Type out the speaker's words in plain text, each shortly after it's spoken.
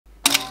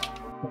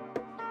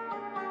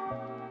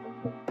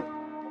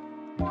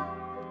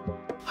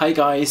Hi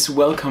guys,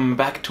 welcome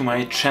back to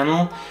my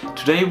channel.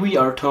 Today we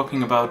are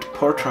talking about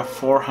Portra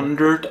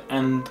 400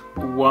 and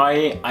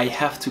why I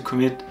have to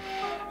commit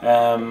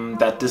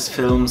that this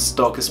film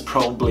stock is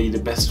probably the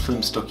best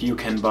film stock you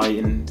can buy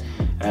in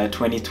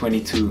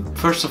 2022.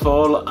 First of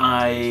all,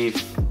 in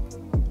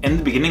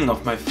the beginning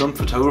of my film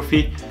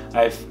photography,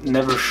 I've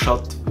never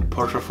shot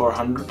Portra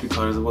 400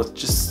 because it was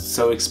just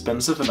so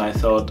expensive, and I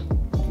thought,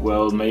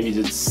 well, maybe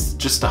it's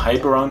just a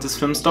hype around this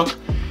film stock.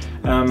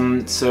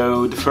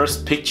 So the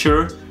first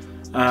picture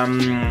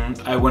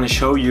I want to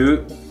show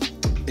you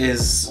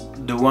is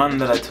the one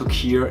that I took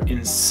here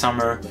in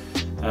summer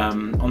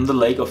on the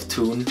Lake of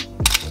Thun,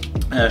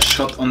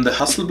 shot on the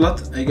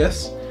Hasselblad, I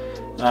guess.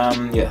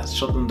 Yeah,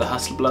 shot on the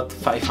Hasselblad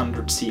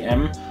 500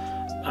 cm,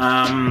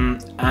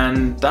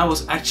 and that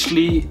was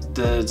actually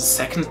the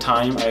second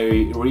time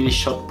I really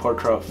shot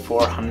Portra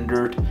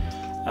 400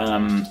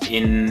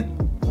 in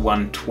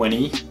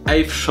 120.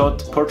 I've shot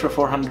Portra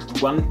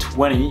 400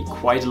 120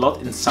 quite a lot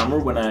in summer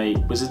when I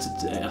visited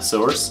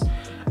Azores.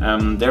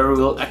 There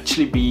will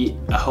actually be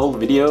a whole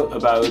video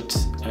about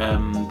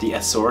the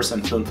Azores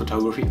and film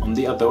photography on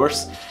the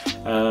Azores.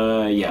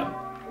 Yeah.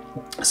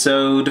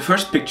 So the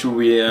first picture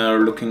we are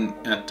looking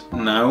at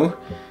now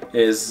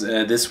is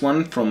this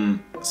one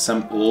from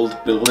some old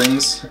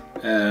buildings.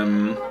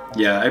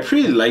 Yeah, I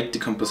really like the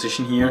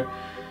composition here.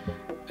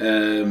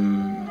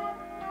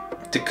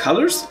 The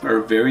colors are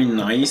very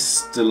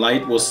nice. The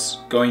light was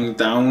going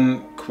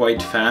down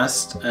quite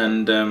fast,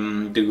 and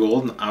the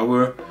golden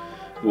hour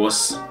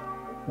was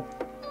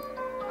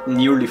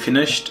nearly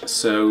finished,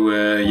 so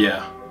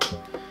yeah.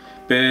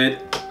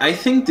 But I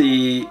think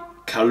the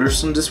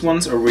colors on this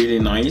ones are really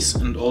nice,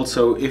 and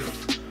also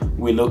if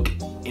we look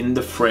in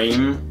the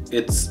frame,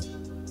 it's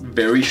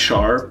very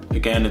sharp.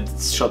 Again,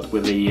 it's shot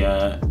with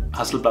a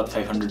Hasselblad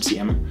 500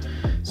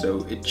 cm,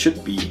 so it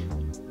should be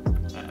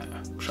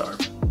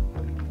sharp.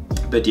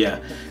 But yeah,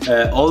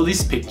 all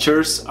these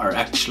pictures are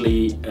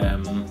actually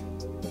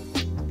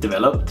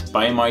developed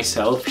by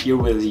myself here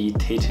with the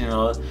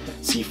Tetenal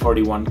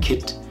C-41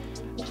 Kit.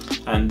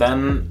 And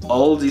then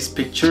all these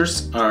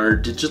pictures are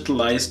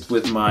digitalized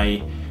with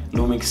my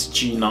Lumix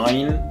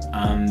G9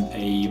 and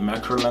a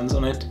macro lens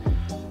on it.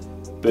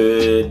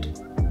 But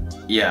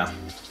yeah,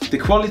 the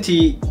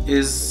quality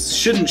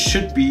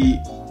should be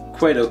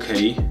quite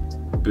okay.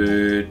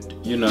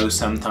 But you know,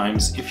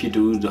 sometimes if you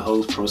do the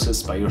whole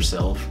process by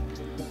yourself,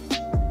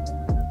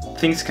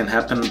 things can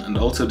happen, and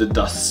also the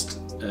dust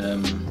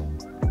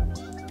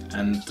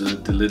and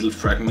the little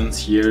fragments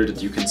here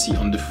that you can see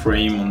on the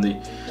frame, on the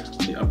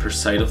upper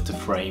side of the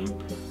frame.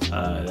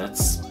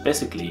 That's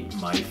basically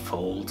my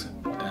fault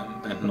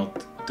and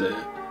not the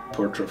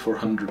Portra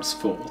 400's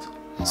fault.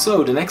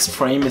 So the next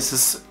frame is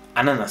this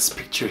ananas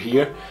picture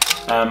here.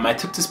 I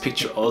took this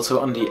picture also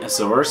on the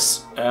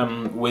Azores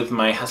with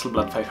my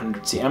Hasselblad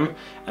 500 cm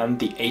and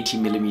the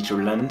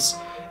 80mm lens.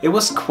 It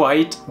was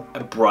quite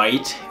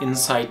bright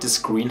inside this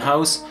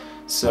greenhouse,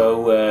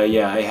 so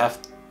yeah, I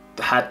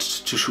had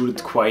to shoot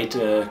it quite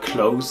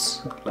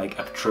close, like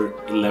aperture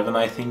 11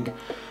 I think.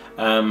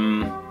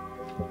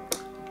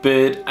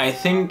 But I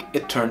think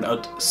it turned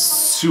out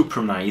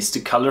super nice. The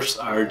colors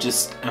are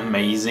just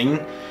amazing.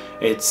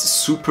 It's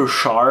super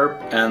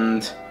sharp,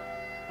 and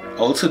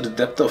also the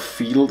depth of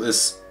field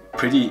is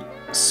pretty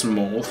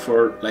small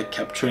for like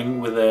capturing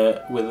with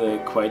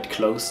a quite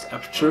closed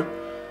aperture.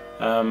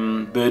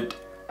 But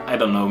I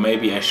don't know,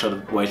 maybe I shot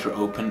it wider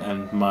open,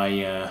 and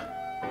my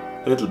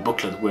little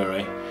booklet where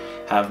I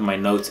have my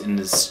notes in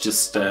is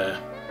just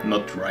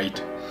not right.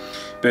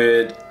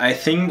 But I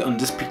think on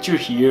this picture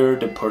here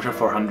the Portra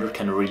 400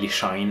 can really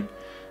shine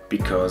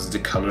because the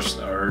colors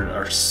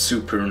are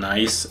super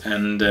nice,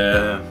 and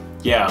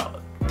yeah,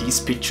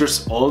 these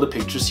pictures, all the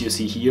pictures you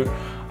see here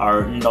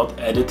are not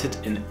edited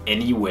in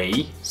any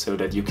way, so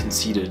that you can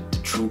see the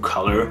true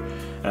color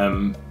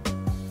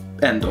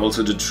and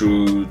also the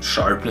true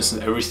sharpness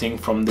and everything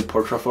from the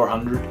Portra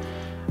 400.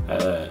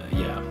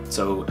 Yeah,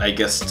 so I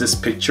guess this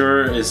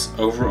picture is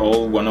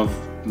overall one of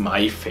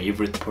my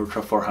favorite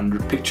Portra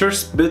 400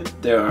 pictures, but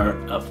there are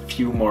a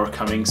few more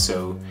coming,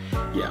 so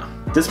yeah.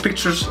 This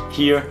picture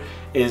here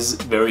is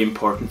very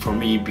important for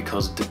me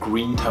because of the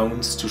green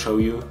tones to show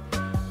you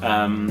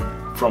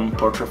from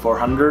Portra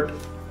 400.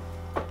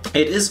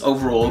 It is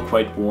overall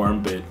quite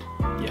warm, but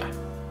yeah,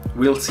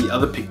 we'll see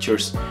other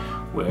pictures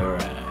where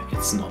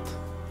it's not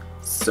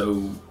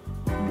so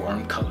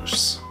warm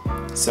colors.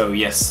 So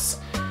yes,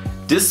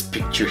 this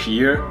picture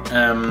here,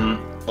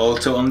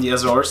 also on the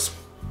Azores.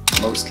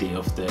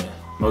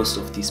 Most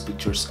of these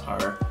pictures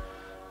are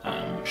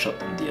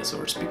shot on the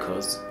Azores,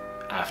 because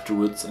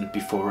afterwards and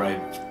before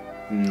I've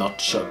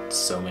not shot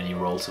so many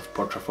rolls of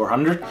Portra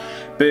 400.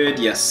 But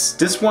yes,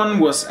 this one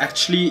was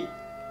actually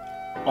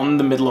on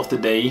the middle of the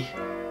day.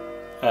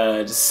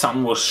 The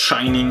sun was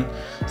shining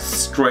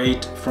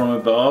straight from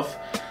above,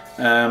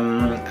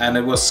 and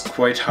it was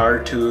quite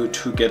hard to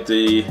get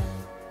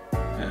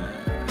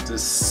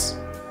this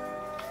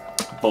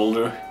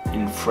boulder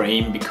in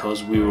frame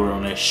because we were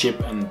on a ship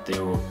and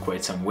there were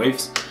quite some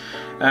waves.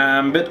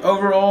 But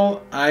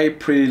overall I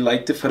pretty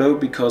like the photo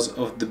because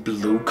of the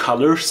blue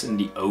colors in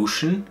the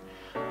ocean.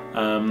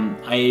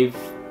 I've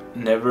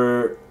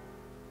never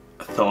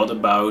thought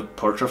about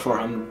Portra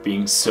 400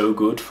 being so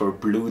good for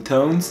blue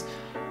tones,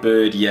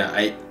 but yeah,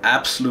 I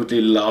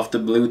absolutely love the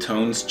blue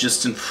tones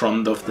just in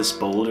front of this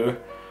boulder.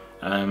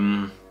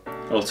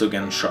 Also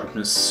again,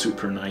 sharpness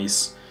super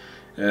nice.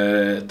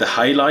 The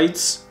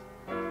highlights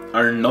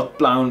are not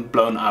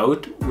blown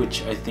out,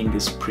 which I think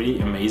is pretty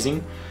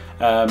amazing,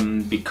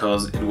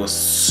 because it was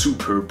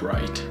super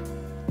bright.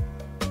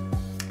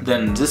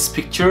 Then this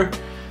picture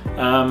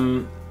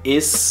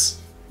is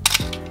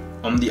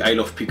on the Isle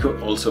of Pico,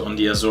 also on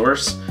the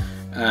Azores.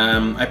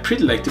 I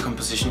pretty like the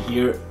composition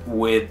here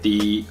with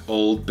the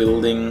old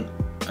building,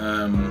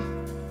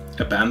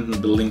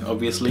 abandoned building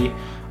obviously,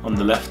 on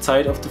the left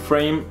side of the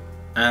frame,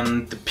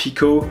 and the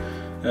Pico,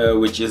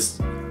 which is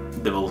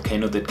the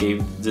volcano that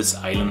gave this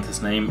island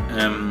its name,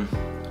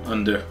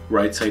 on the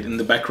right side in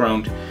the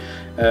background.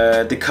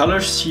 The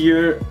colors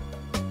here,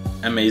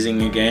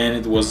 amazing again.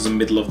 It was the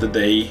middle of the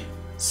day,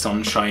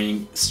 sun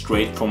shining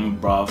straight from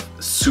above,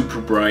 super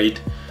bright.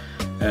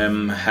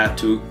 Had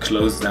to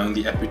close down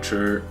the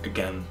aperture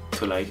again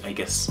to like, I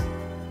guess,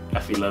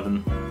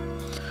 f11.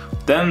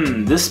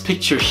 Then this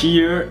picture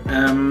here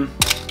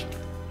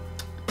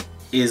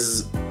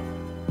is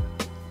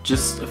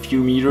just a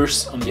few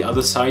meters on the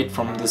other side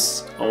from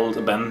this old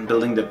abandoned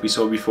building that we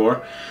saw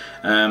before.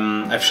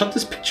 I've shot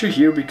this picture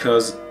here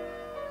because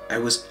I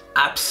was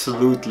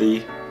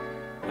absolutely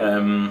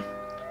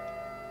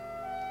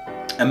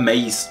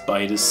amazed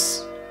by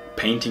this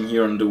painting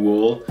here on the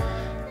wall,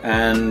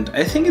 and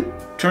I think it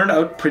turned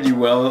out pretty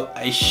well.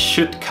 I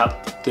should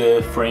cut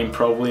the frame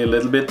probably a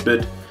little bit,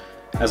 but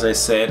as I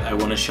said, I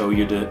want to show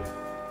you the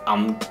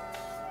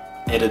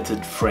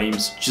unedited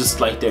frames just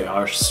like they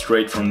are,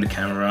 straight from the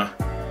camera.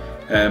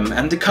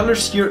 And the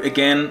colors here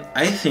again,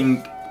 I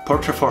think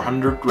Portra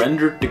 400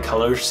 rendered the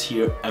colors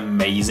here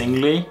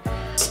amazingly.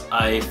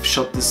 I've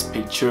shot this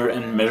picture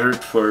and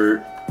measured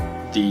for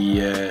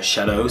the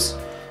shadows,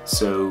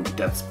 so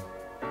that's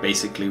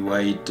basically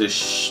why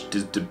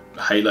the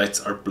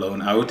highlights are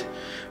blown out.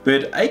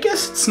 But I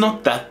guess it's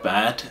not that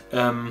bad,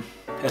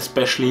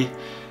 especially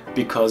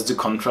because the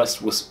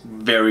contrast was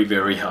very,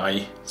 very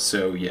high.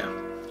 So yeah,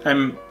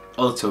 I'm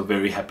also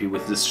very happy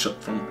with this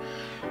shot from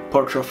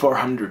Portra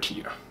 400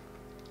 here.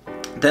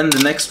 Then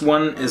the next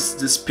one is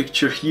this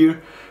picture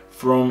here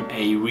from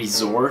a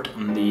resort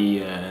on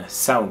the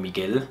São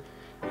Miguel,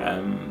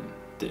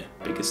 the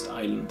biggest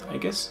island, I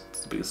guess.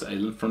 It's the biggest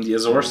island from the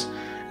Azores.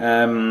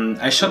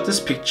 I shot this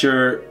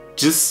picture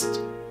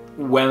just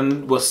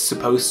when it was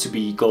supposed to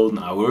be golden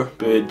hour,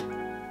 but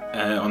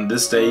on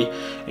this day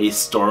a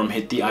storm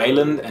hit the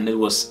island and it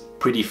was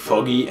pretty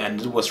foggy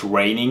and it was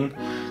raining.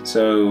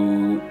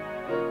 So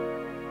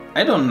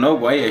I don't know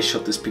why I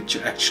shot this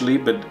picture actually,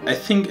 but I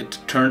think it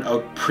turned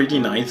out pretty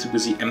nice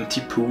with the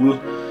empty pool.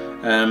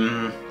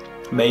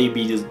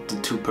 Maybe the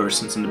two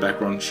persons in the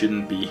background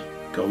shouldn't be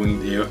going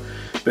there,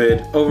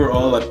 but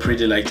overall I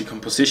pretty like the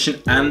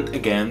composition, and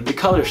again the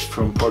colors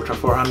from Portra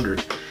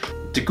 400.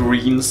 The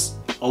greens,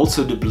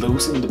 also the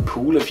blues in the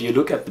pool. If you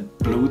look at the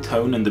blue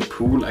tone in the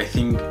pool, I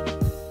think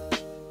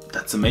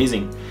that's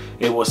amazing.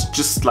 It was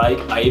just like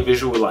I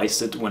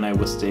visualized it when I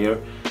was there,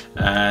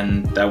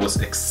 and that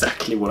was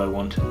exactly what I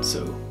wanted,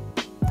 so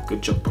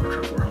good job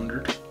Portra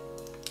 400.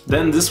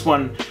 Then this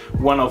one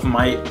of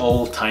my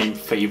all-time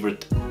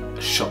favorite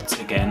shots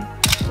again.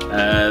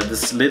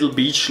 This little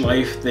beach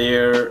life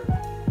there,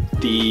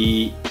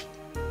 the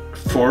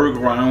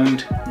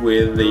foreground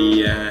with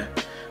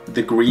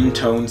the green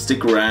tones, the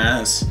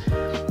grass,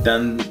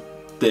 then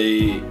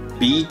the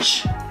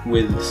beach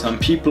with some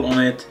people on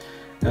it,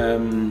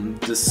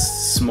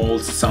 this small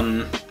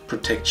sun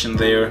protection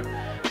there,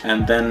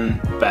 and then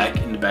back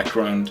in the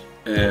background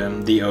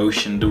the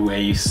ocean, the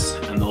waves,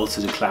 and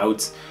also the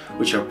clouds,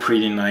 which are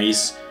pretty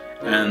nice.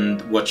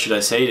 And what should I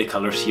say, the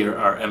colors here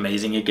are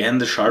amazing again.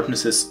 The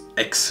sharpness is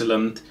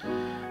excellent.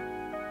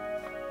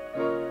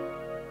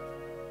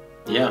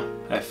 Yeah,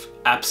 I have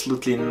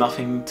absolutely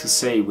nothing to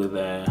say with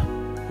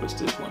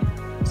this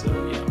one. So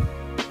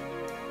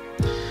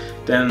yeah.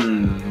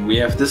 Then we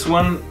have this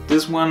one.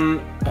 This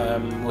one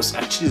was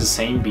actually the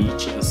same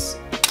beach as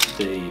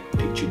the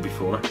picture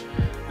before,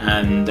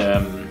 and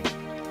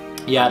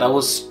yeah, that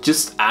was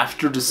just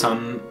after the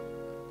sun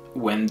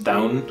went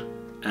down,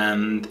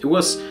 and it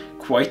was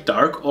quite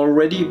dark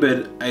already,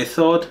 but I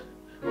thought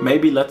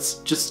maybe let's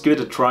just give it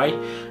a try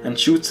and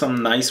shoot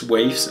some nice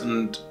waves.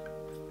 And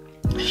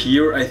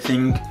here I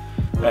think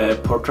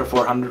Portra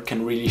 400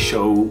 can really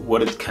show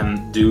what it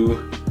can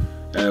do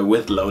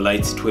with low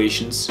light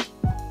situations.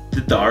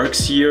 The darks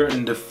here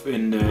in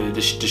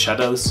the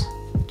shadows,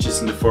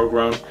 just in the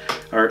foreground,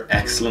 are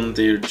excellent.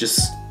 They're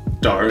just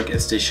dark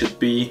as they should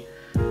be.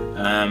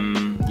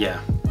 Yeah,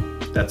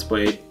 that's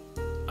why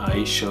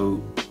I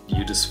show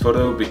you this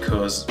photo,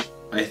 because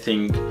I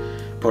think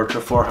Portra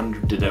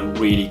 400 did a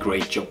really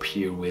great job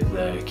here with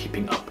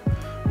keeping up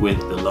with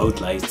the low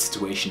light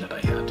situation that I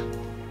had.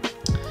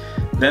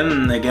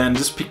 Then again,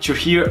 this picture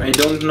here, I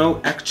don't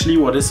know actually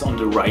what is on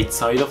the right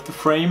side of the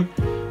frame.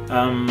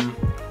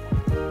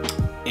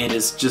 It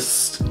is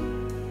just,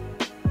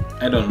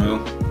 I don't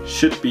know,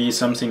 should be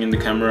something in the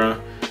camera.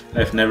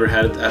 I've never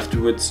had it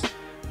afterwards.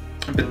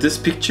 But this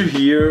picture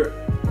here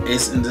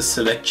is in the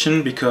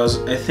selection because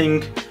I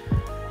think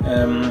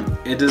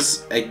it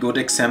is a good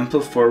example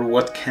for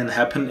what can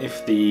happen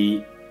if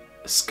the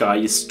sky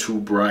is too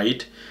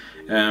bright.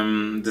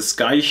 The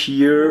sky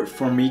here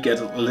for me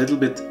gets a little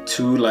bit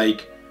too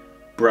like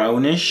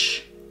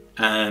brownish,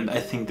 and I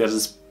think that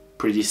is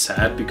pretty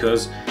sad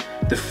because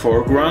the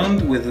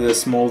foreground with the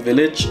small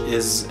village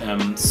is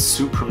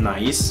super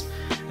nice,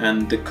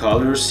 and the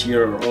colors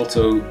here are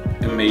also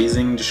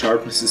amazing. The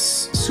sharpness is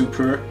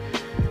super,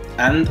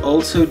 and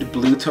also the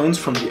blue tones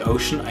from the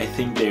ocean, I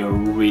think they are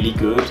really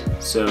good.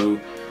 So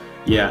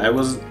yeah, I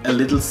was a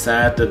little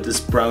sad that this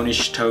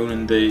brownish tone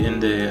in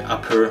the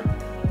upper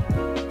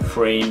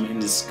frame in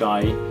the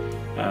sky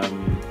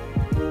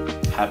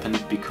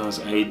happened, because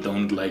I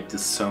don't like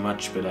this so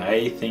much. But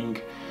I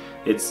think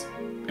it's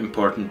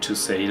important to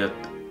say that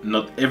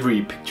not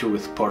every picture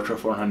with Portra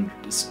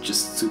 400 is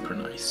just super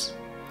nice.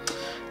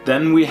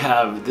 Then we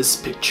have this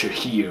picture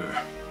here.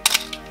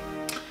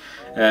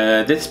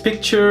 This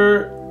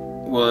picture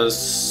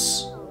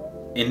was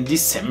in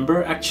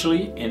December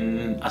actually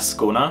in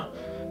Ascona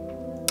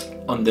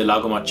on the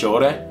Lago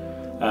Maggiore.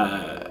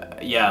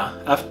 Yeah,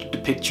 after the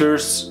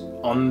pictures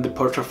on the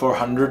Portra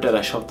 400 that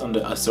I shot on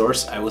the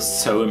Azores, I was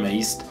so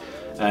amazed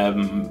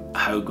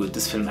how good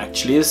this film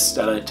actually is,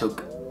 that I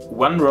took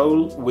one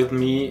roll with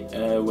me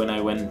when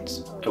I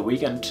went a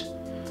weekend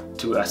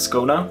to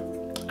Ascona.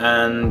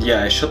 And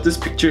yeah, I shot this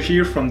picture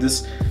here from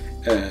this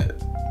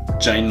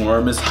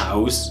ginormous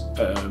house,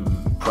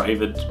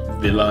 private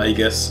villa I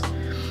guess,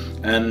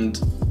 and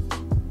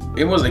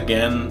it was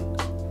again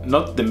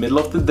not the middle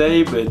of the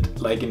day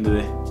but like in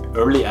the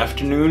early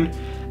afternoon,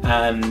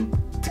 and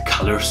the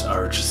colors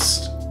are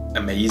just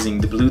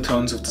amazing. The blue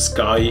tones of the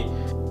sky,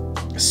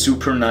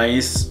 super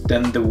nice.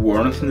 Then the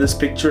warmth in this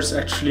picture is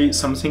actually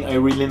something I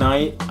really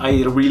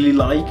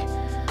like.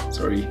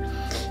 Sorry.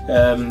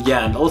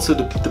 Yeah, and also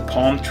the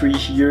palm tree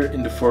here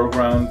in the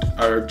foreground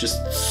are just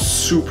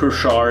super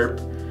sharp.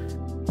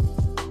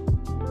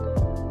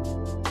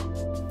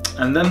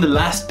 And then the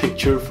last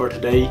picture for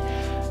today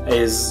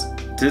is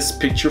this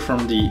picture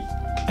from the,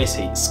 I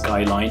say,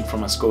 skyline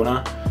from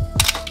Ascona.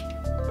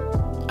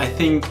 I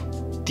think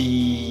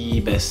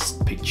the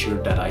best picture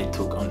that I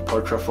took on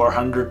Portra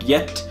 400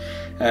 yet.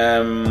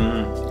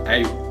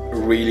 I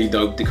really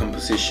dug the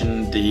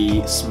composition,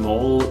 the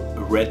small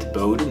red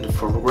boat in the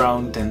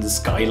foreground and the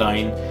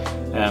skyline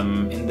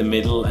in the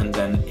middle, and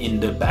then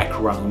in the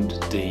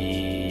background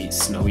the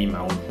snowy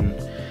mountain.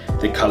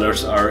 The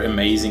colors are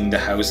amazing, the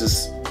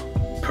houses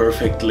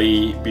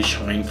perfectly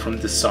behind from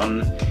the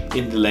sun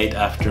in the late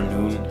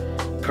afternoon,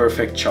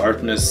 perfect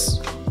sharpness.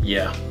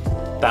 Yeah,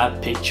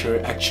 that picture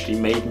actually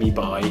made me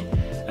buy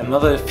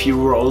another few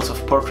rolls of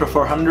Portra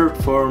 400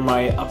 for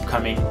my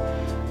upcoming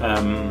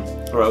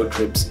road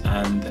trips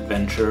and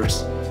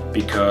adventures,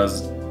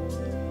 because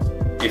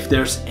if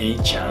there's any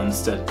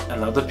chance that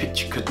another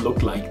picture could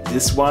look like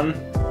this one,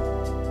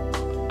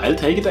 I'll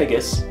take it, I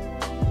guess.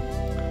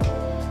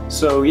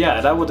 So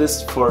yeah, that was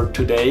it for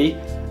today.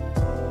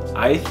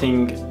 I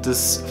think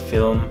this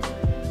film,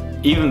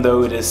 even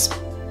though it is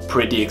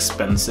pretty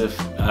expensive,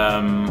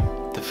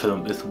 the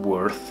film is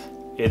worth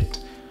it.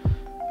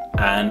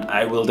 And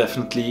I will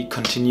definitely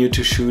continue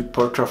to shoot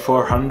Portra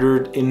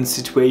 400 in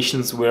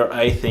situations where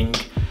I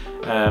think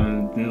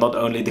not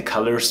only the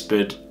colors,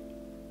 but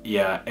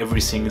yeah,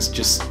 everything is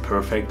just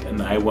perfect,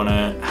 and I want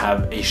to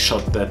have a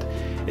shot that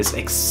is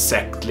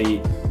exactly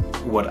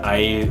what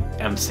I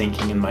am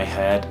thinking in my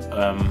head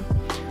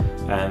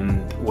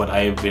and what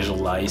I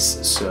visualize.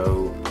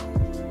 So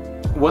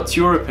what's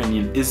your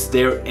opinion? Is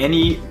there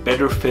any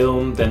better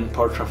film than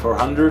Portra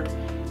 400?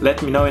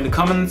 Let me know in the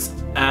comments.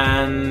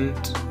 And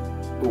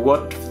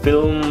what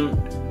film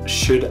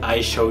should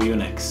I show you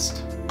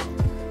next?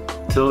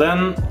 Till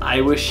then,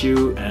 I wish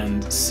you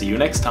and see you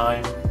next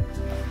time.